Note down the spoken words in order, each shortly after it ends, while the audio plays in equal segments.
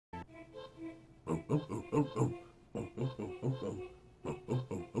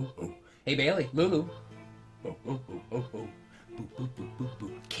Hey Bailey, Lulu.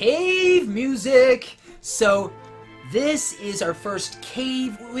 Cave music! So, this is our first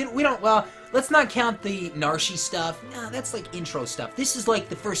cave. We don't, well, let's not count the Narshe stuff. No, that's like intro stuff. This is like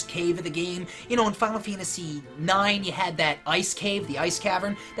the first cave of the game. You know, in Final Fantasy IX, you had that ice cave, the ice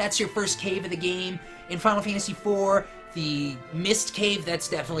cavern. That's your first cave of the game. In Final Fantasy IV, the Mist Cave, that's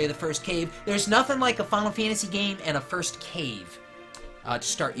definitely the first cave. There's nothing like a Final Fantasy game and a first cave to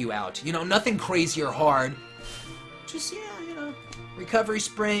start you out. You know, nothing crazy or hard. Just, yeah, you know, recovery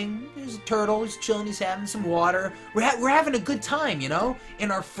spring. There's a turtle. He's chilling. He's having some water. We're having a good time, you know,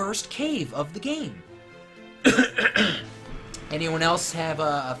 in our first cave of the game. Anyone else have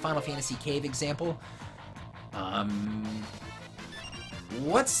a Final Fantasy cave example?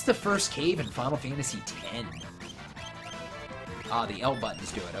 What's the first cave in Final Fantasy X? Ah, the L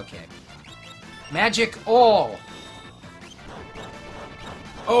buttons do it. Okay. Magic All.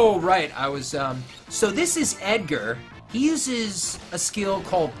 Oh, right. I was, So this is Edgar. He uses a skill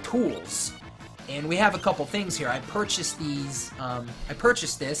called Tools. And we have a couple things here. I purchased these, I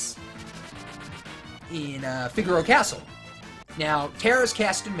purchased this in, Figaro Castle. Now, Terra's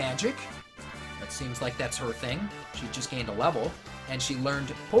casting magic. That seems like that's her thing. She just gained a level. And she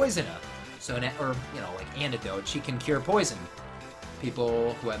learned Poisona. So, or, you know, like Antidote. She can cure poison.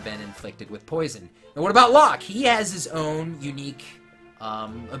 People who have been inflicted with poison. And what about Locke? He has his own unique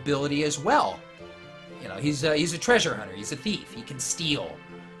ability as well. You know, he's a treasure hunter. He's a thief. He can steal.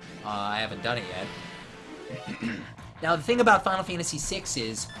 I haven't done it yet. Now, the thing about Final Fantasy VI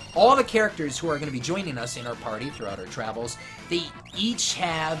is all the characters who are going to be joining us in our party throughout our travels, they each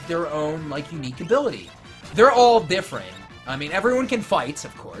have their own, like, unique ability. They're all different. I mean, everyone can fight,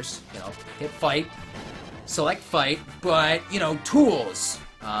 of course. You know, hit fight, select fight, but, you know, tools,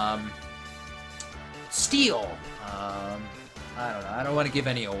 steal, I don't know, I don't want to give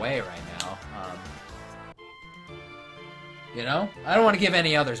any away right now, you know, I don't want to give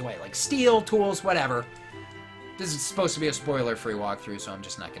any others away, like steal, tools, whatever. This is supposed to be a spoiler-free walkthrough, so I'm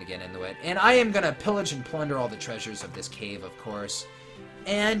just not going to get into it. And I am going to pillage and plunder all the treasures of this cave, of course,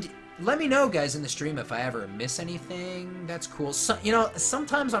 and let me know, guys, in the stream if I ever miss anything. That's cool. So, you know,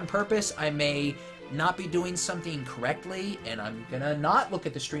 sometimes on purpose, I may not be doing something correctly, and I'm gonna not look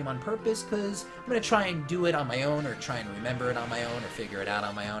at the stream on purpose, because I'm gonna try and do it on my own, or try and remember it on my own, or figure it out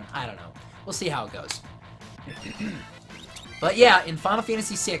on my own. I don't know. We'll see how it goes. But yeah, in Final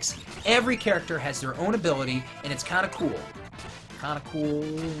Fantasy VI, every character has their own ability, and it's kind of cool. Kind of cool.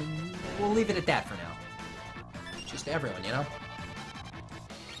 We'll leave it at that for now. Just everyone, you know?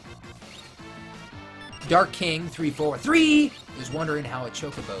 Dark King 343 is wondering how a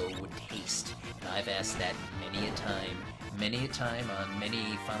chocobo would taste. And I've asked that many a time on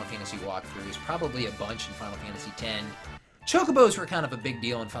many Final Fantasy walkthroughs, probably a bunch in Final Fantasy X. Chocobos were kind of a big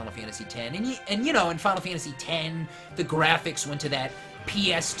deal in Final Fantasy X, and you know, in Final Fantasy X, the graphics went to that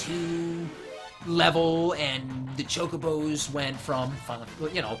PS2 level, and the chocobos went from,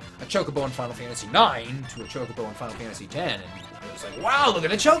 you know, a chocobo in Final Fantasy IX to a chocobo in Final Fantasy X, and it was like, wow, look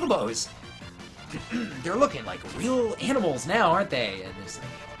at the chocobos! They're looking like real animals now, aren't they? And it's like,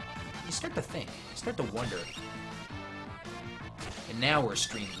 you start to think, you start to wonder. And now we're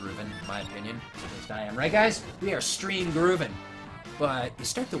stream grooving, in my opinion. At least I am, right, guys? We are stream grooving. But you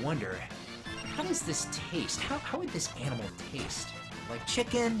start to wonder, how does this taste? How would this animal taste? Like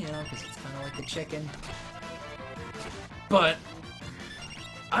chicken, you know, because it's kind of like the chicken. But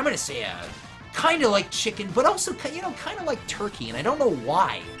I'm gonna say kind of like chicken, but also, you know, kind of like turkey, and I don't know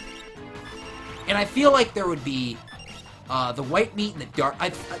why. And I feel like there would be the white meat and the dark.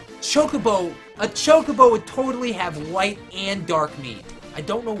 A chocobo would totally have white and dark meat. I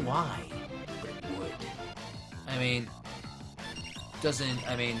don't know why, but it would. I mean,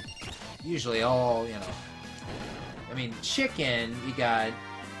 I mean, usually all, you know. I mean, chicken, you can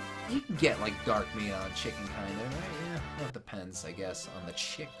get like dark meat on chicken, kind of, right? Yeah, well, it depends, I guess, on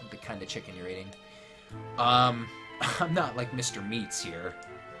the kind of chicken you're eating. I'm not like Mr. Meats here.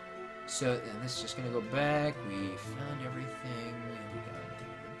 So, and this is just gonna go back. We found everything. We got everything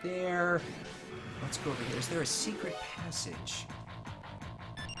over there. Let's go over here. Is there a secret passage?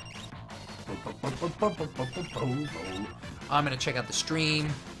 I'm gonna check out the stream.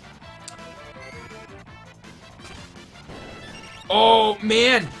 Oh,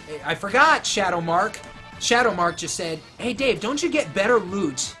 man! I forgot, Shadow Mark. Shadow Mark just said, hey, Dave, don't you get better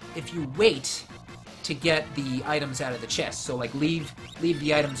loot if you wait to get the items out of the chest? So, like, leave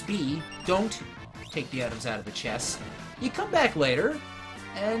the items be. Don't take the items out of the chest. You come back later,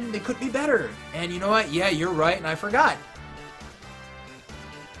 and they could be better. And you know what? Yeah, you're right, and I forgot.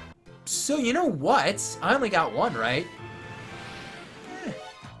 So, you know what? I only got one, right? Eh.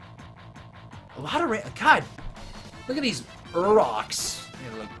 A lot of... God! Look at these Uroks.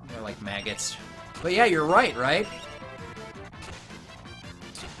 They're like maggots. But yeah, you're right, right?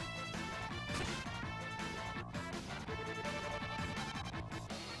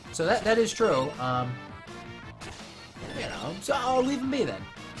 So that is true. You know, so I'll leave them be then.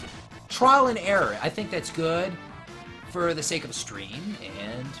 Trial and error. I think that's good for the sake of a stream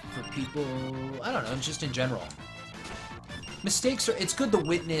and for people, I don't know, just in general. Mistakes are, it's good to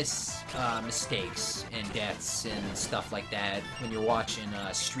witness mistakes and deaths and stuff like that when you're watching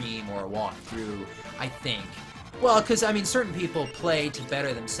a stream or a walkthrough, I think. Well, because, I mean, certain people play to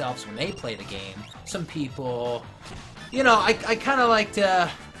better themselves when they play the game. Some people, you know, I kind of like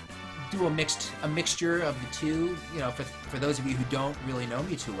to do a mixture of the two, you know, for those of you who don't really know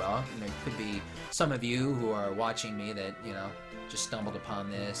me too well. You know, it could be some of you who are watching me that, you know, just stumbled upon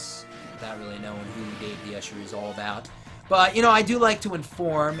this without really knowing who Dave the Usher is all about. But, you know, I do like to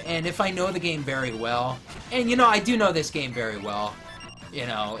inform, and if I know the game very well, and, you know, I do know this game very well, you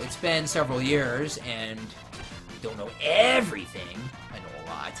know, it's been several years, and don't know everything. I know a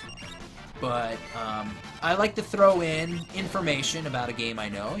lot. But, I like to throw in information about a game I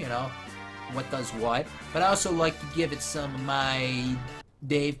know, you know, what does what. But I also like to give it some of my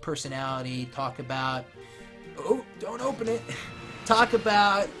Dave personality, talk about... Oh, don't open it! Talk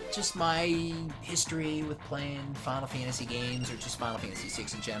about just my history with playing Final Fantasy games, or just Final Fantasy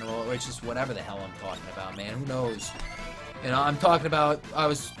VI in general, or just whatever the hell I'm talking about, man. Who knows? You know, I'm talking about...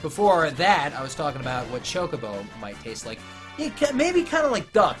 Before that, I was talking about what Chocobo might taste like. Yeah, maybe kind of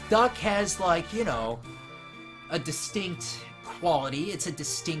like Duck. Duck has, like, you know, a distinct quality. It's a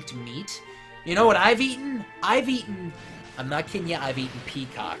distinct meat. You know what I've eaten? I'm not kidding you, I've eaten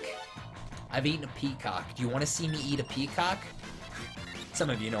peacock. I've eaten a peacock. Do you want to see me eat a peacock? Some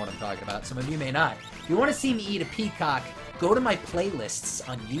of you know what I'm talking about. Some of you may not. If you want to see me eat a peacock, go to my playlists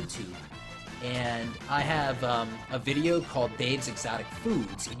on YouTube. And I have a video called Dave's Exotic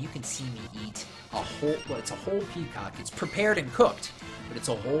Foods, and you can see me eat a whole, well, it's a whole peacock. It's prepared and cooked, but it's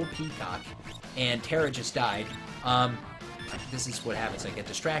a whole peacock. And Tara just died. This is what happens. I get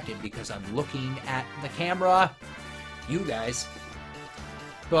distracted because I'm looking at the camera. You guys.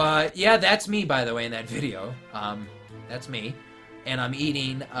 But, yeah, that's me, by the way, in that video. That's me. And I'm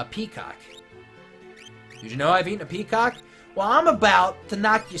eating a peacock. Did you know I've eaten a peacock? Well, I'm about to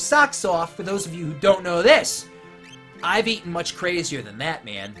knock your socks off for those of you who don't know this. I've eaten much crazier than that,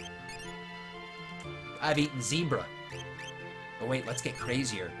 man. I've eaten zebra. Oh, wait, let's get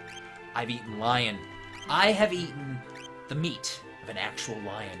crazier. I've eaten lion. I have eaten the meat of an actual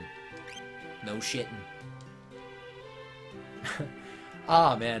lion. No shitting.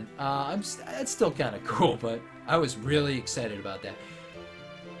 Ah, man. That's still kind of cool, but I was really excited about that.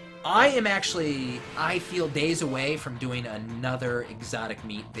 I feel days away from doing another exotic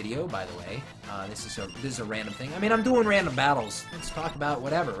meat video, by the way. This is a random thing. I mean, I'm doing random battles. Let's talk about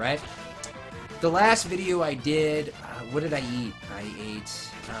whatever, right? The last video I did, what did I eat? I ate,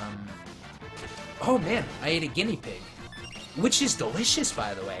 oh man, I ate a guinea pig. Which is delicious,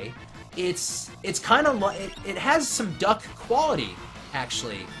 by the way. It's kind of like, it has some duck quality,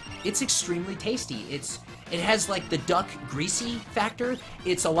 actually. It's extremely tasty. It has, like, the duck greasy factor.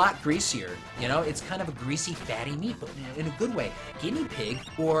 It's a lot greasier, you know? It's kind of a greasy, fatty meat, but in a good way. Guinea pig,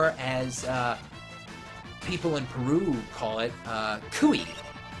 or as people in Peru call it, cuy.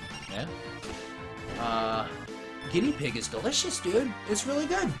 Yeah? Guinea pig is delicious, dude. It's really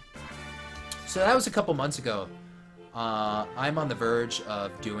good. So that was a couple months ago. I'm on the verge of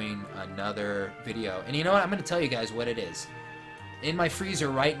doing another video. And you know what? I'm going to tell you guys what it is. In my freezer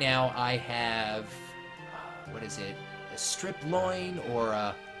right now, I have... what is it? A strip loin or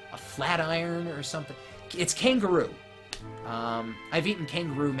a flat iron or something? It's kangaroo. I've eaten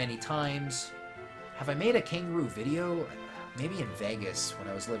kangaroo many times. Have I made a kangaroo video? Maybe in Vegas, when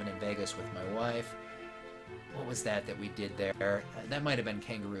I was living in Vegas with my wife. What was that we did there? That might have been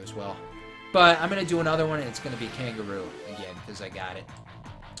kangaroo as well. But I'm going to do another one, and it's going to be kangaroo again, because I got it.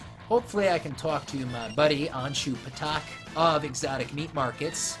 Hopefully I can talk to my buddy, Anshu Patak, of Exotic Meat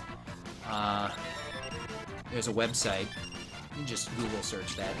Markets. There's a website. You can just Google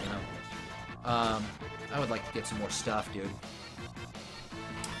search that, you know. I would like to get some more stuff, dude.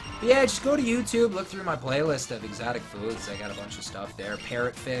 But yeah, just go to YouTube, look through my playlist of exotic foods. I got a bunch of stuff there.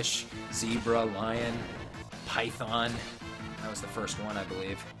 Parrotfish, zebra, lion, python. That was the first one, I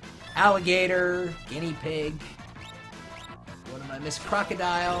believe. Alligator, guinea pig. What am I missing?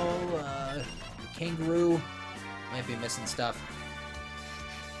 Crocodile, kangaroo. Might be missing stuff.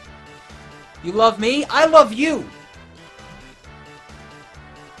 You love me? I love you!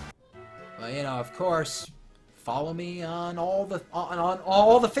 You know, of course, follow me on all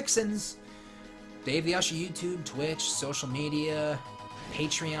the fixins. Dave the Usher, YouTube, Twitch, social media,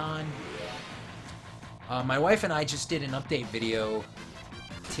 Patreon. My wife and I just did an update video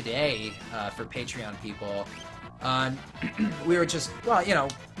today for Patreon people. We were just, well, you know,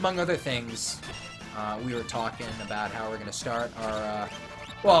 among other things, we were talking about how we're going to start our,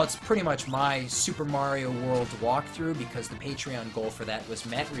 well, it's pretty much my Super Mario World walkthrough because the Patreon goal for that was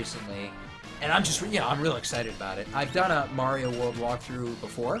met recently. And I'm just, you know, I'm real excited about it. I've done a Mario World walkthrough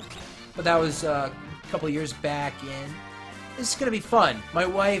before, but that was a couple of years back, and it's going to be fun. My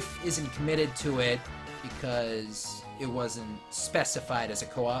wife isn't committed to it because it wasn't specified as a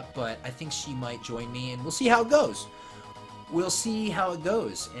co-op, but I think she might join me, and we'll see how it goes. We'll see how it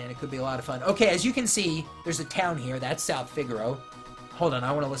goes, and it could be a lot of fun. Okay, as you can see, there's a town here. That's South Figaro. Hold on,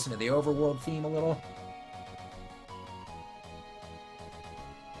 I want to listen to the overworld theme a little.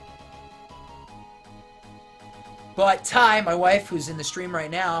 But Ty, my wife, who's in the stream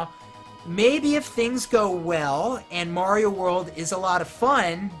right now, maybe if things go well and Mario World is a lot of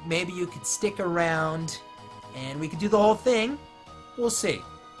fun, maybe you could stick around and we could do the whole thing. We'll see.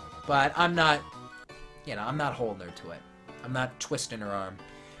 But I'm not, you know, I'm not holding her to it. I'm not twisting her arm.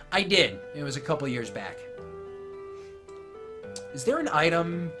 I did. It was a couple years back. Is there an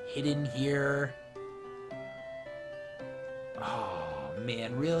item hidden here? Oh,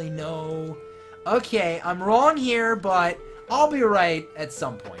 man, really? No. Okay, I'm wrong here, but I'll be right at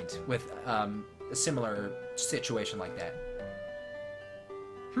some point with a similar situation like that.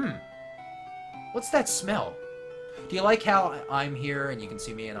 What's that smell? Do you like how I'm here and you can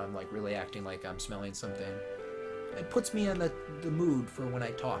see me and I'm like really acting like I'm smelling something? It puts me in the mood for when I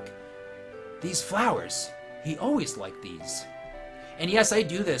talk. These flowers. He always liked these. And yes, I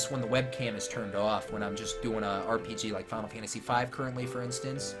do this when the webcam is turned off, when I'm just doing a RPG like Final Fantasy V currently, for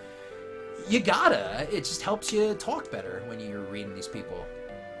instance. You gotta. It just helps you talk better when you're reading these people.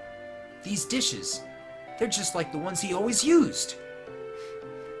 These dishes. They're just like the ones he always used.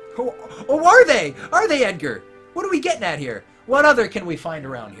 Oh, are they? Are they, Edgar? What are we getting at here? What other can we find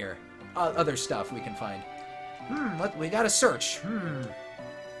around here? Other stuff we can find. We gotta search.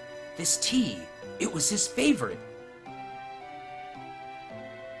 This tea. It was his favorite.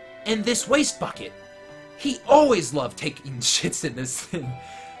 And this waste bucket. He always loved taking shits in this thing.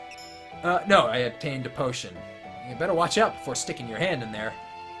 No, I obtained a potion. You better watch out before sticking your hand in there.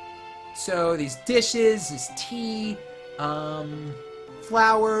 So, these dishes, this tea,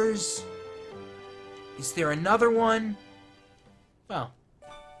 flowers. Is there another one? Well,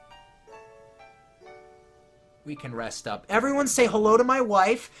 we can rest up. Everyone say hello to my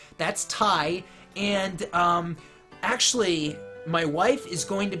wife. That's Ty. And, actually, my wife is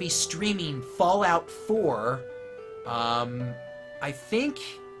going to be streaming Fallout 4, I think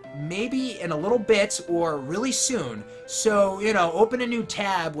maybe in a little bit or really soon. So, you know, open a new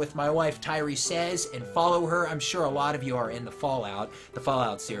tab with my wife, Tyree Says, and follow her. I'm sure a lot of you are in the Fallout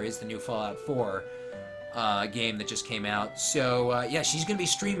series, the new Fallout 4 game that just came out. So, yeah, she's going to be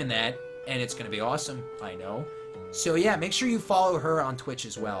streaming that, and it's going to be awesome, I know. So, yeah, make sure you follow her on Twitch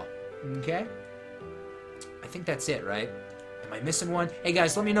as well. Okay? I think that's it, right? Am I missing one? Hey,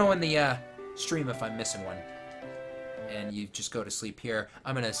 guys, let me know in the stream if I'm missing one. And you just go to sleep here.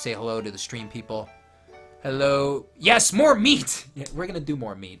 I'm going to say hello to the stream people. Hello. Yes, more meat! Yeah, we're going to do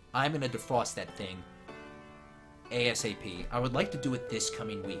more meat. I'm going to defrost that thing ASAP. I would like to do it this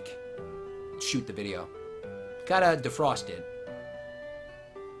coming week. Shoot the video. Gotta defrost it.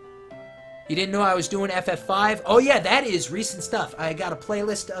 You didn't know I was doing FF5? Oh yeah, that is recent stuff. I got a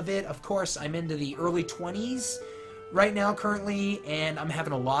playlist of it. Of course, I'm into the early 20s right now currently, and I'm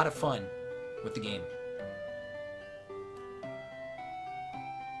having a lot of fun with the game.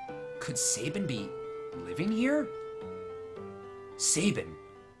 Could Sabin be living here? Sabin.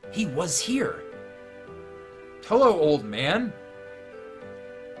 He was here. Hello, old man.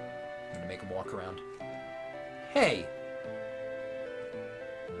 I'm gonna make him walk around. Hey.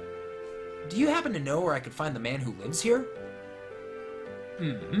 Do you happen to know where I could find the man who lives here?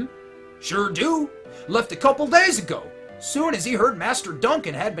 Sure do. Left a couple days ago. Soon as he heard Master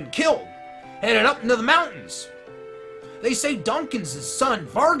Duncan had been killed. Headed up into the mountains. They say Duncan's son,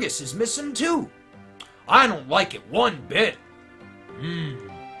 Vargas, is missing too. I don't like it one bit.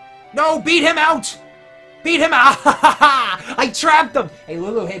 No, beat him out! Beat him out! I trapped him! Hey,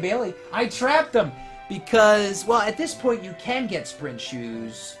 Lulu, hey, Bailey. I trapped him because, well, at this point you can get sprint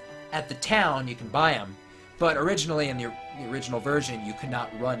shoes. At the town, you can buy them. But originally, in the original version, you could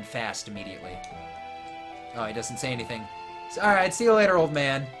not run fast immediately. Oh, he doesn't say anything. Alright, see you later, old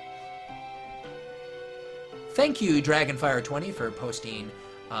man. Thank you, Dragonfire20, for posting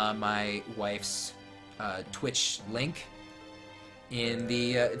my wife's Twitch link in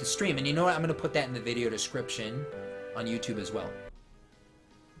the stream. And you know what? I'm going to put that in the video description on YouTube as well.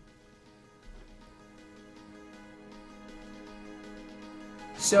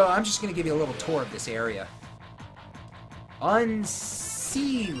 So I'm just going to give you a little tour of this area.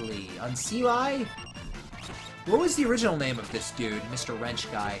 Unseelie? What was the original name of this dude, Mr.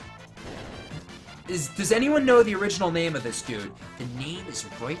 Wrench guy? Does anyone know the original name of this dude? The name is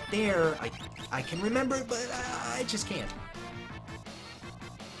right there. I can remember it, but I just can't.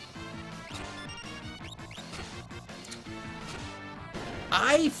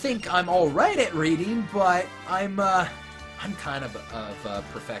 I think I'm alright at reading, but I'm kind of a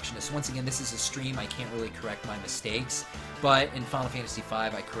perfectionist. Once again, this is a stream. I can't really correct my mistakes, but in Final Fantasy V,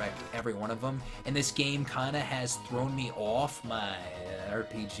 I correct every one of them. And this game kind of has thrown me off my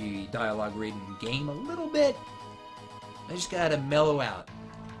RPG dialogue reading game a little bit. I just gotta mellow out.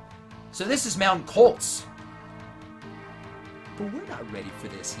 So this is Mount Colts. But we're not ready for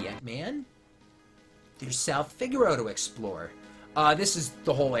this yet, man. There's South Figaro to explore. This is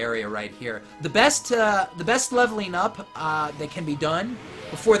the whole area right here. The best leveling up that can be done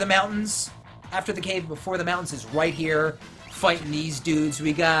before the mountains, after the cave, before the mountains is right here, fighting these dudes.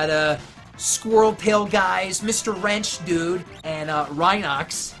 We got Squirrel Tail guys, Mr. Wrench dude, and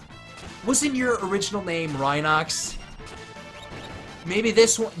Rhinox. Wasn't your original name Rhinox? Maybe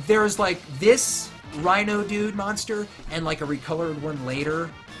this one. There's like this Rhino dude monster, and like a recolored one later.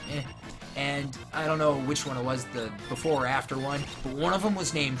 And I don't know which one it was, the before or after one, but one of them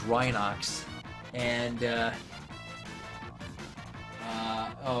was named Rhinox. And,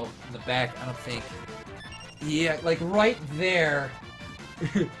 oh, in the back, I don't think. Yeah, like right there.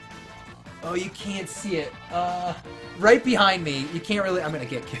 Oh, you can't see it. Right behind me, you can't really, I'm gonna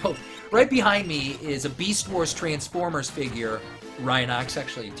get killed. Right behind me is a Beast Wars Transformers figure, Rhinox,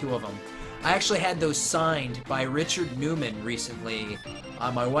 actually, two of them. I actually had those signed by Richard Newman recently.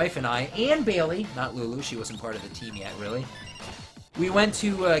 My wife and I, and Bailey, not Lulu, she wasn't part of the team yet, really. We went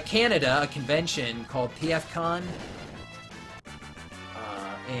to Canada, a convention called TFCon.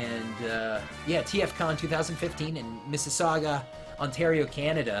 Yeah, TFCon 2015 in Mississauga, Ontario,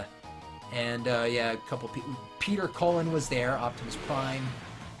 Canada. And, yeah, a couple people. Peter Cullen was there, Optimus Prime.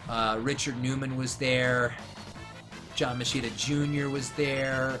 Richard Newman was there. John Machida Jr. was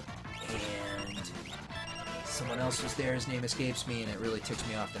there. And someone else was there, his name escapes me, and it really ticks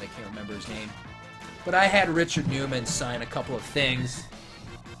me off that I can't remember his name. But I had Richard Newman sign a couple of things.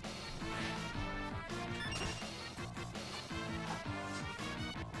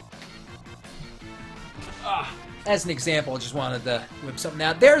 As an example, I just wanted to whip something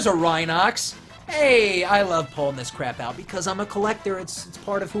out. There's a Rhinox! Hey, I love pulling this crap out because I'm a collector, it's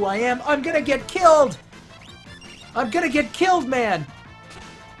part of who I am. I'm gonna get killed! I'm gonna get killed, man!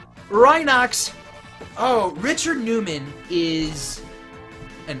 Rhinox! Oh, Richard Newman is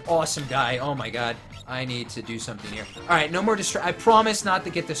an awesome guy. Oh my god. I need to do something here. Alright, no more I promise not to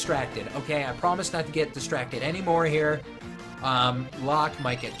get distracted, okay? I promise not to get distracted anymore here. Locke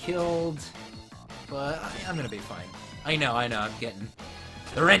might get killed, but I'm gonna be fine. I know, I'm getting...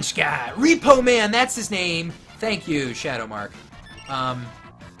 The wrench guy! Repo Man, that's his name! Thank you, Shadow Mark.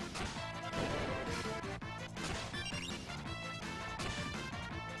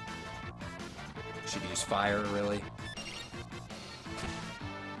 Should use fire, really.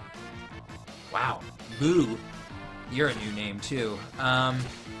 Wow. Boo. You're a new name, too.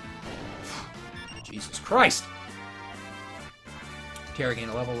 Jesus Christ! Terra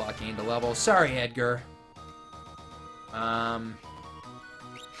gained a level, Locke gained a level. Sorry, Edgar.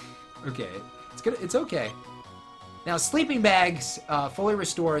 Okay. It's good. It's okay. Now, sleeping bags fully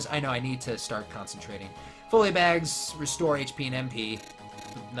restores... I know, I need to start concentrating. Fully bags restore HP and MP.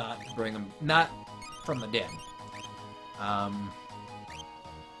 Not bring them... Not from the dead.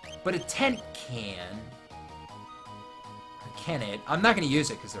 But a tent can... Can it? I'm not going to use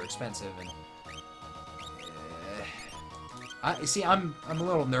it because they're expensive. And see, I'm a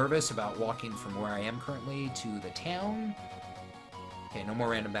little nervous about walking from where I am currently to the town. Okay, no more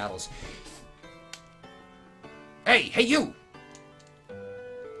random battles. Hey, you!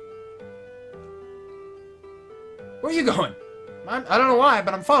 Where are you going? I don't know why,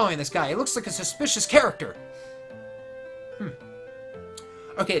 but I'm following this guy. He looks like a suspicious character.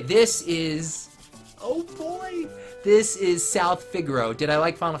 Okay, this is... Oh boy! This is South Figaro. Did I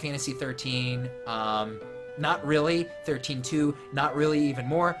like Final Fantasy 13? Not really. 13-2, not really even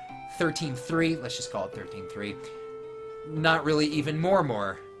more. 13-3, let's just call it 13-3. Not really even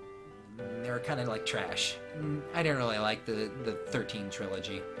more. They were kind of like trash. I didn't really like the 13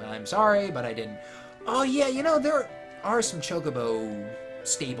 trilogy. I'm sorry, but I didn't. Oh yeah, you know, there are some Chocobo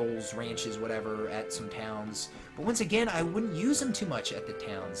stables, ranches, whatever, at some towns. But once again, I wouldn't use them too much at the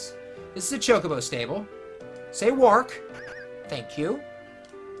towns. This is a chocobo stable. Say Wark. Thank you.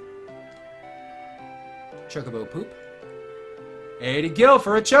 Chocobo poop. 80 gil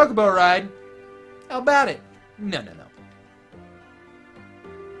for a chocobo ride. How about it? No.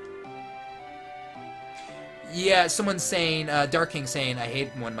 Yeah, someone's saying, Dark King saying, I hate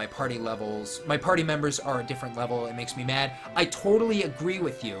when my party members are a different level. It makes me mad. I totally agree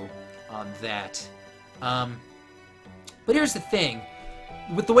with you on that. But here's the thing.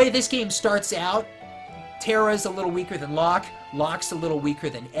 With the way this game starts out, Terra's a little weaker than Locke. Locke's a little weaker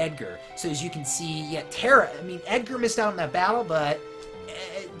than Edgar. So as you can see, yeah, Edgar missed out on that battle, but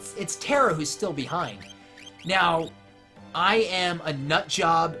it's Terra who's still behind. Now, I am a nut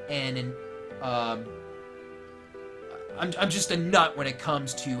job and I'm just a nut when it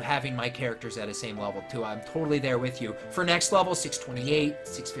comes to having my characters at the same level, too. I'm totally there with you. For next level, 628,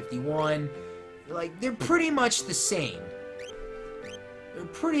 651, like, they're pretty much the same. They're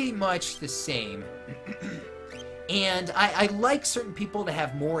pretty much the same. And I like certain people to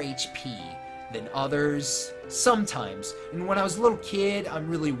have more HP than others, sometimes. And when I was a little kid, I'm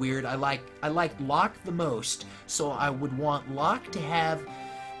really weird. I like Locke the most, so I would want Locke to have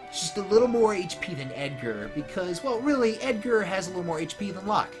just a little more HP than Edgar, because, well, really, Edgar has a little more HP than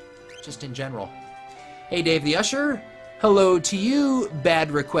Locke, just in general. Hey, Dave the Usher. Hello to you,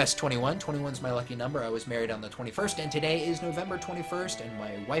 Bad Request 21. 21's my lucky number. I was married on the 21st, and today is November 21st, and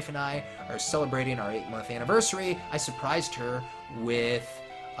my wife and I are celebrating our 8-month anniversary. I surprised her with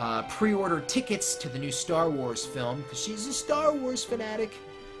pre-order tickets to the new Star Wars film, because she's a Star Wars fanatic.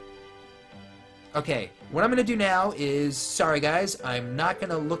 Okay, what I'm going to do now is, sorry guys, I'm not going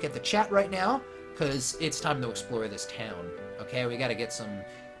to look at the chat right now, because it's time to explore this town. Okay, we got to get some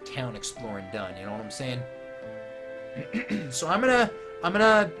town exploring done, you know what I'm saying? So I'm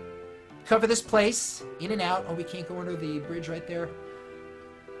gonna cover this place in and out. Oh, we can't go under the bridge right there.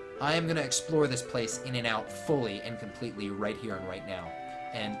 I am gonna explore this place in and out fully and completely right here and right now.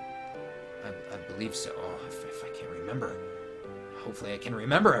 And I believe so. Oh, if I can't remember. Hopefully I can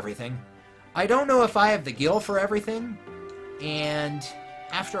remember everything. I don't know if I have the gil for everything, and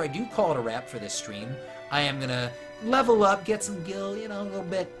after I do call it a wrap for this stream, I am gonna level up, get some gil, you know, a little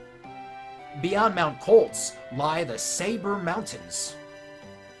bit. Beyond Mount Colts lie the Saber Mountains.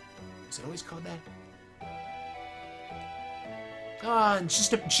 Is it always called that?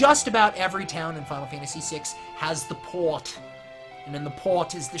 Just about every town in Final Fantasy VI has the port. And in the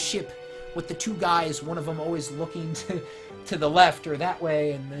port is the ship with the two guys, one of them always looking to the left or that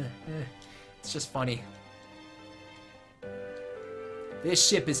way, and it's just funny. This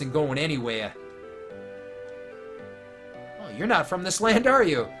ship isn't going anywhere. Oh, you're not from this land, are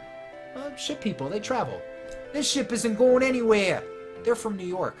you? Ship people, they travel. This ship isn't going anywhere. They're from New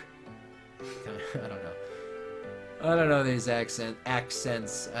York. I don't know. I don't know these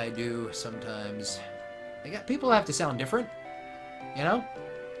accents. I do sometimes. People have to sound different, you know?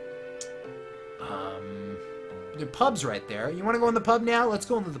 There are pubs right there. You want to go in the pub now? Let's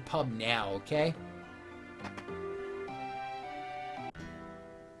go into the pub now, okay?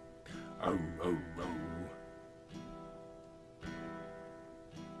 Oh, oh, oh.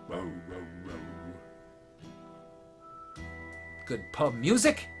 Row, row, row. Good pub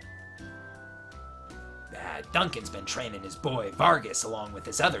music. Duncan's been training his boy Vargas along with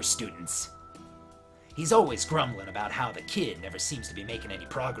his other students. He's always grumbling about how the kid never seems to be making any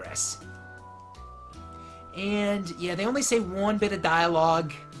progress. And, yeah, they only say one bit of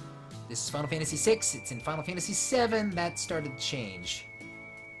dialogue. This is Final Fantasy VI. It's in Final Fantasy VII. That started to change.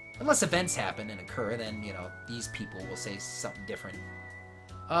 Unless events happen and occur, then, you know, these people will say something different.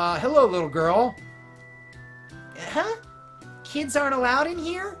 Hello, little girl. Huh? Kids aren't allowed in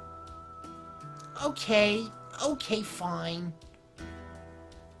here? Okay, fine.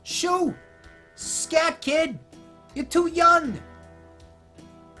 Shoo! Scat, kid! You're too young!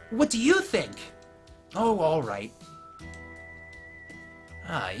 What do you think? Oh, alright.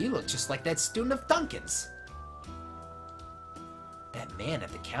 You look just like that student of Duncan's. That man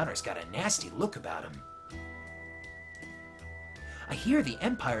at the counter's got a nasty look about him. I hear the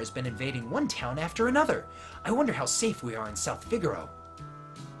Empire has been invading one town after another. I wonder how safe we are in South Figaro.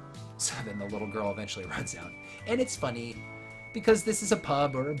 So then the little girl eventually runs out. And it's funny, because this is a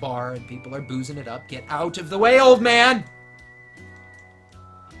pub or a bar and people are boozing it up. Get out of the way, old man!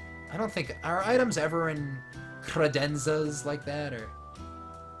 I don't think... Are items ever in credenzas like that, or...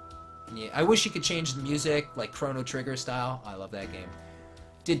 Yeah, I wish you could change the music, like Chrono Trigger style. I love that game.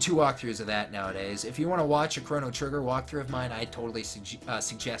 Did 2 walkthroughs of that nowadays. If you want to watch a Chrono Trigger walkthrough of mine, I totally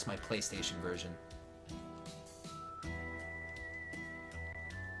suggest my PlayStation version.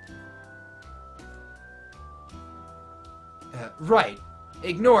 Right.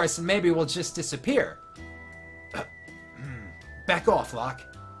 Ignore us and maybe we'll just disappear. Back off, Locke.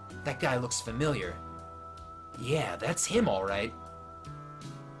 That guy looks familiar. Yeah, that's him, all right.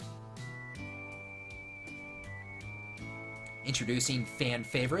 Introducing fan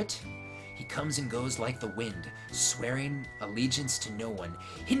favorite. He comes and goes like the wind, swearing allegiance to no one.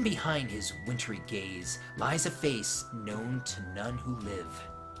 Hidden behind his wintry gaze lies a face known to none who live.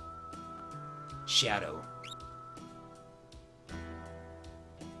 Shadow.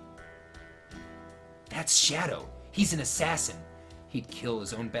 That's Shadow. He's an assassin. He'd kill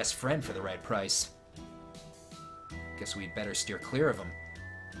his own best friend for the right price. Guess we'd better steer clear of him.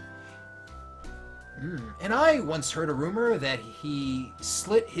 And I once heard a rumor that he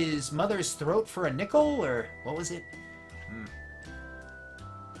slit his mother's throat for a nickel, or what was it?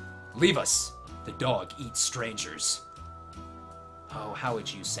 Leave us. The dog eats strangers. Oh, how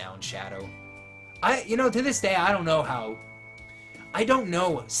would you sound, Shadow? To this day, I don't know how...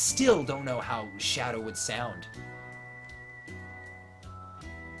 still don't know how Shadow would sound.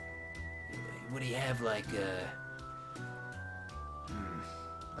 Would he have like a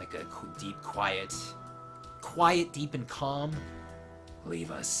deep, quiet, deep and calm?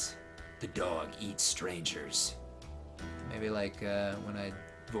 Leave us. The dog eats strangers. Maybe like when I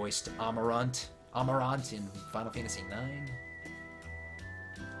voiced Amarant in Final Fantasy IX.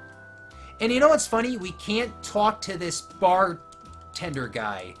 And you know what's funny? We can't talk to this bartender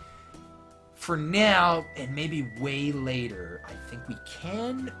guy for now, and maybe way later. I think we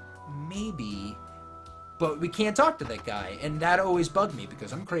can, maybe, but we can't talk to that guy, and that always bugged me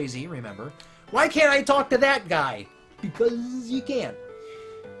because I'm crazy, remember? Why can't I talk to that guy? Because you can't.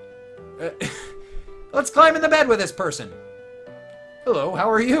 Let's climb in the bed with this person. Hello, how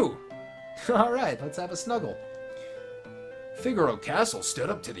are you? Alright, let's have a snuggle. Figaro Castle stood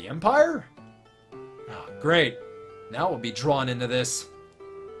up to the Empire? Oh, great. Now we'll be drawn into this.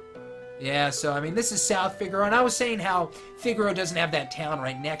 Yeah, so, I mean, this is South Figaro, and I was saying how Figaro doesn't have that town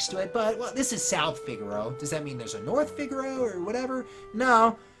right next to it, but, well, this is South Figaro. Does that mean there's a North Figaro or whatever?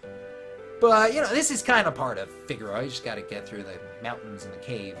 No. But, this is kind of part of Figaro. You just gotta get through the mountains and the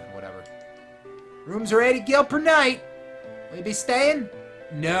cave and whatever. Rooms are 80 gil per night. Will you be staying?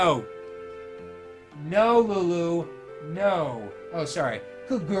 No. No, Lulu. No. Oh, sorry.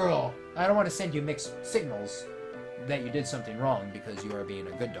 Good girl. I don't want to send you mixed signals that you did something wrong because you are being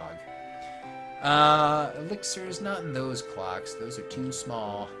a good dog. Elixirs not in those clocks. Those are too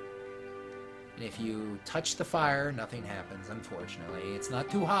small. And if you touch the fire, nothing happens, unfortunately. It's not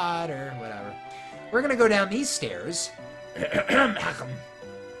too hot or whatever. We're gonna go down these stairs.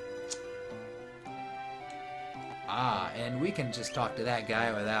 And we can just talk to that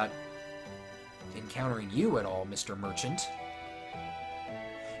guy without encountering you at all, Mr. Merchant.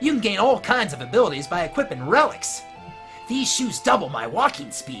 You can gain all kinds of abilities by equipping relics. These shoes double my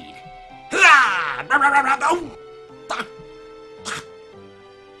walking speed.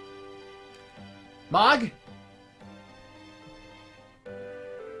 Mog?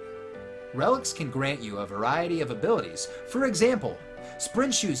 Relics can grant you a variety of abilities. For example,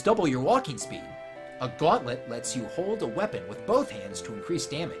 sprint shoes double your walking speed. A gauntlet lets you hold a weapon with both hands to increase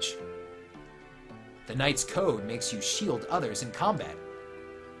damage. The Knight's Code makes you shield others in combat.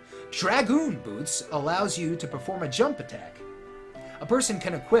 Dragoon Boots allows you to perform a jump attack. A person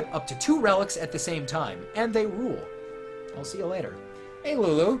can equip up to 2 relics at the same time, and they rule. I'll see you later. Hey,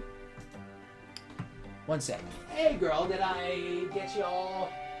 Lulu. One sec. Hey, girl, did I get you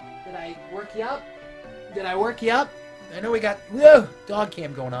all... Did I work you up? Did I work you up? I know we got dog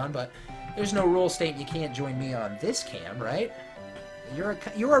cam going on, but there's no rule stating you can't join me on this cam, right? You're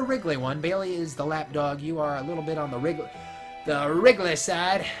a wriggly one. Bailey is the lap dog. You are a little bit on the wriggly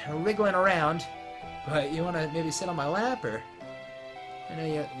side, wriggling around. But you want to maybe sit on my lap, or... I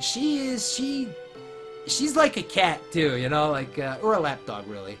know she's like a cat too, like, or a lap dog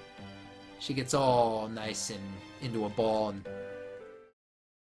really. She gets all nice and into a ball and